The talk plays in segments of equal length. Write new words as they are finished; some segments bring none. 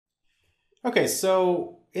Okay,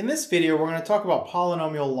 so in this video, we're going to talk about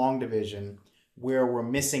polynomial long division where we're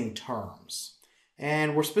missing terms.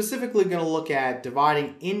 And we're specifically going to look at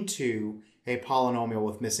dividing into a polynomial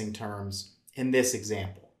with missing terms in this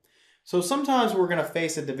example. So sometimes we're going to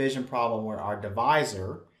face a division problem where our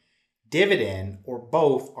divisor, dividend, or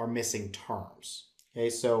both are missing terms. Okay,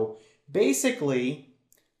 so basically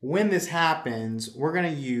when this happens, we're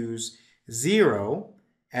going to use 0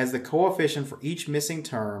 as the coefficient for each missing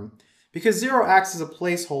term, because 0 acts as a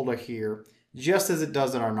placeholder here, just as it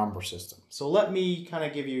does in our number system. So let me kind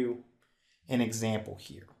of give you an example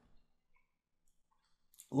here.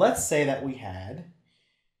 Let's say that we had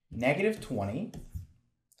negative 20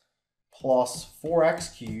 plus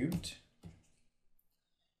 4x cubed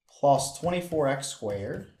plus 24x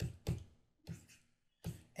squared.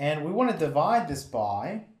 And we want to divide this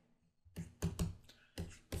by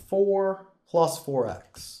 4 plus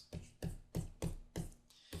 4x.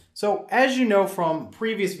 So as you know from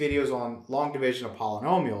previous videos on long division of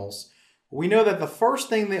polynomials, we know that the first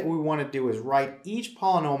thing that we want to do is write each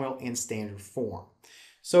polynomial in standard form.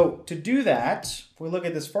 So to do that, if we look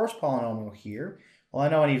at this first polynomial here, well, I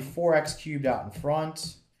know I need 4x cubed out in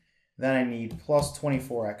front, then I need plus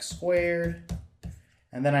 24x squared,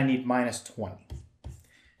 and then I need minus 20.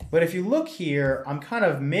 But if you look here, I'm kind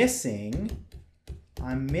of missing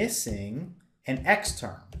an x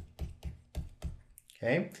term.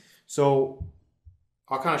 Okay, so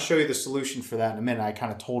I'll kind of show you the solution for that in a minute. I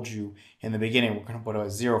kind of told you in the beginning we're going to put a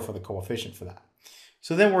 0 for the coefficient for that.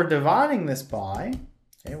 So then we're dividing this by,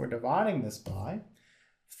 4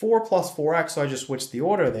 plus 4x, so I just switched the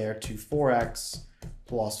order there to 4x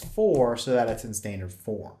plus 4 so that it's in standard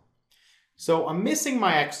form. So I'm missing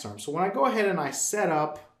my x term. So when I go ahead and I set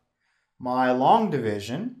up my long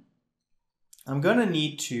division, I'm going to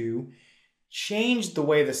need to change the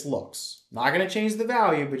way this looks. Not going to change the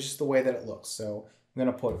value, but just the way that it looks. So I'm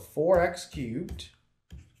going to put 4x cubed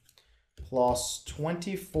plus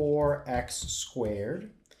 24x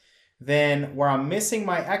squared. Then where I'm missing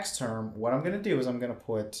my x term, what I'm going to do is I'm going to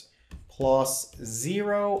put plus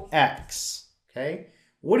 0x. Okay?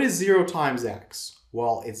 What is 0 times x?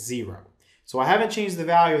 Well, it's 0. So I haven't changed the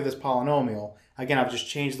value of this polynomial. Again, I've just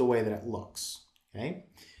changed the way that it looks. Okay?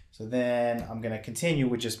 So then I'm going to continue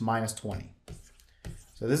with just minus 20.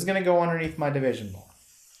 So this is going to go underneath my division bar.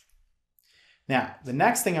 Now, the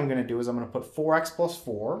next thing I'm going to do is I'm going to put 4x plus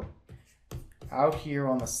 4 out here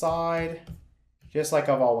on the side, just like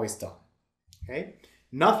I've always done. Okay?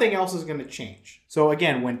 Nothing else is going to change. So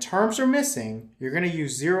again, when terms are missing, you're going to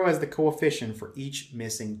use 0 as the coefficient for each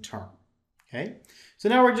missing term. Okay? So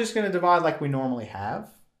now we're just going to divide like we normally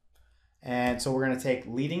have. And so we're going to take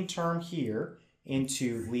leading term here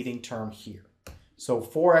into leading term here. So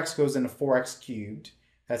 4x goes into 4x cubed.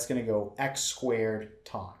 That's going to go x squared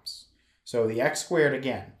times. So the x squared,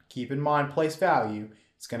 again, keep in mind place value,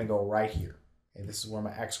 it's going to go right here. Okay, this is where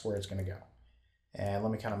my x squared is going to go. And let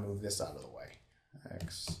me kind of move this out of the way.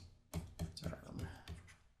 X term.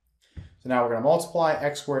 So now we're going to multiply.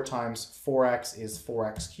 X squared times 4x is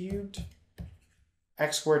 4x cubed.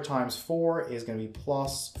 X squared times 4 is going to be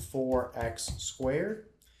plus 4x squared.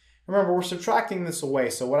 Remember, we're subtracting this away,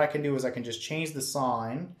 so what I can do is I can just change the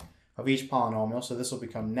sign of each polynomial. So this will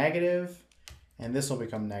become negative, and this will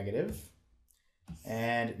become negative.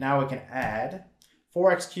 And now we can add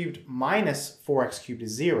 4x cubed minus 4x cubed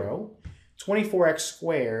is 0. 24x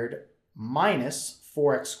squared minus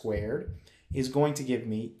 4x squared is going to give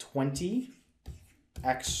me 20x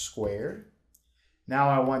squared. Now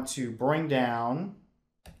I want to bring down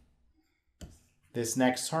this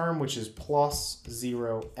next term, which is plus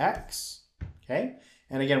 0x, okay?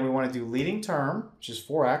 And again, we want to do leading term, which is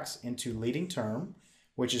 4x, into leading term,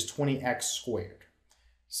 which is 20x squared.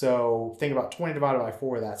 So think about 20 divided by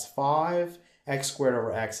 4, that's 5. X squared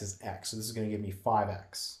over x is x, so this is going to give me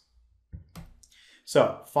 5x.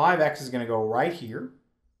 So 5x is going to go right here.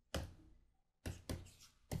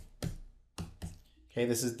 Okay,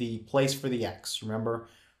 this is the place for the x. Remember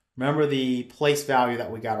the place value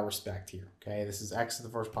that we got to respect here. Okay, this is x to the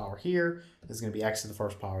first power here. This is going to be x to the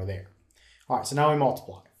first power there. All right, so now we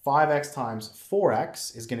multiply. 5x times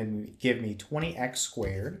 4x is going to give me 20x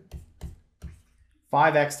squared.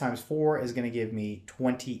 5x times 4 is going to give me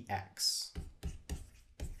 20x.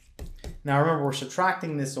 Now remember, we're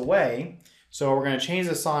subtracting this away, so we're going to change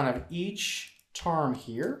the sign of each term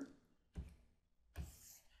here.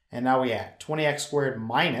 And now we add 20x squared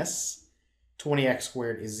minus 20x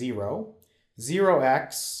squared is 0.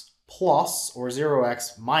 0x plus, or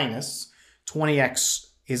 0x minus 20x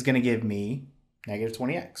is going to give me negative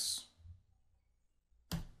 20x.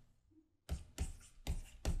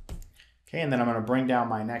 Okay, and then I'm going to bring down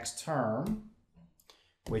my next term,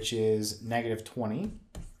 which is negative 20.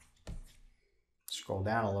 Scroll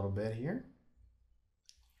down a little bit here.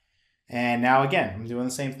 And now again, I'm doing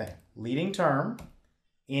the same thing. Leading term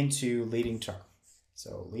into leading term.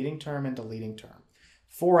 So leading term into leading term.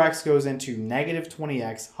 4x goes into negative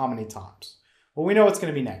 20x how many times? Well, we know it's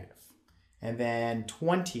going to be negative. And then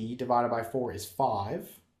 20 divided by 4 is 5.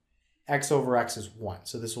 X over x is 1.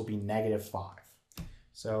 So this will be negative 5.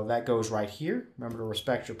 So that goes right here. Remember to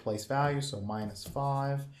respect your place value. So minus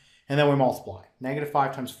 5. And then we multiply. Negative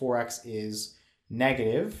 5 times 4x is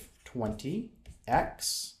negative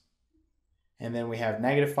 20x. And then we have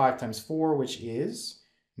negative 5 times 4, which is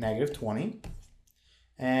negative 20.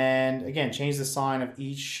 And again, change the sign of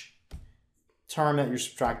each term that you're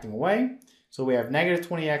subtracting away. So we have negative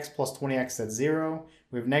 20x plus 20x, that's 0.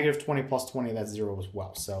 We have negative 20 plus 20, that's 0 as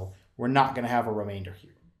well. So we're not going to have a remainder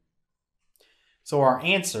here. So our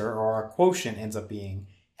answer, or our quotient, ends up being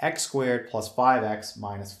x squared plus 5x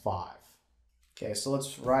minus 5. Okay, so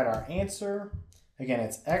let's write our answer. Again,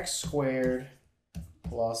 it's x squared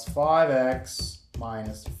plus 5x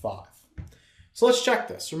minus 5. So let's check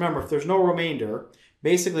this. Remember, if there's no remainder,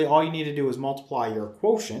 basically all you need to do is multiply your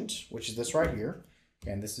quotient, which is this right here.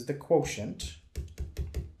 Again, this is the quotient,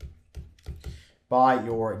 by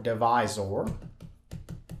your divisor.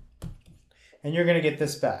 And you're going to get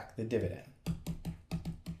this back, the dividend.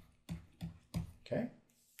 Okay,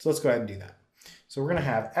 so let's go ahead and do that. So we're going to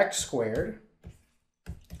have x squared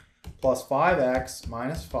plus 5x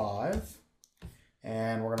minus 5.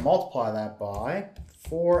 And we're going to multiply that by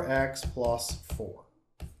 4x plus 4.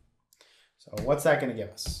 So what's that going to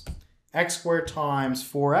give us? X squared times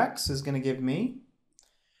 4x is going to give me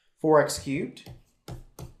 4x cubed.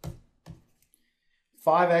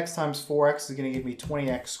 5x times 4x is going to give me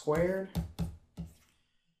 20x squared.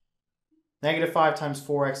 Negative 5 times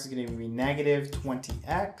 4x is going to give me negative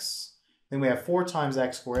 20x. Then we have 4 times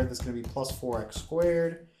x squared. That's going to be plus 4x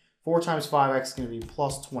squared. 4 times 5x is going to be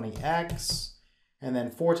plus 20x. And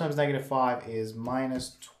then 4 times negative 5 is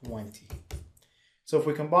minus 20. So if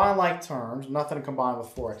we combine like terms, nothing to combine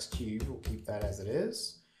with 4x cubed. We'll keep that as it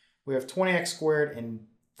is. We have 20x squared and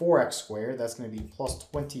 4x squared. That's going to be plus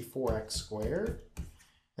 24x squared.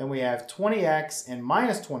 Then we have 20x and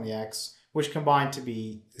minus 20x, which combine to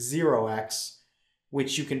be 0x,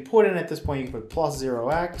 which you can put in at this point. You can put plus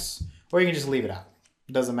 0x, or you can just leave it out.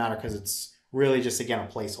 It doesn't matter because it's really just, again, a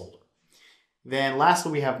placeholder. Then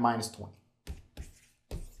lastly, we have minus 20.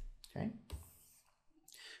 Okay.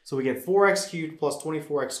 So we get 4x cubed plus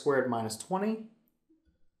 24x squared minus 20.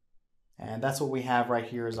 And that's what we have right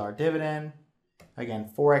here as our dividend.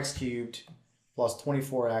 Again, 4x cubed plus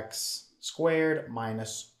 24x squared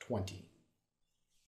minus 20.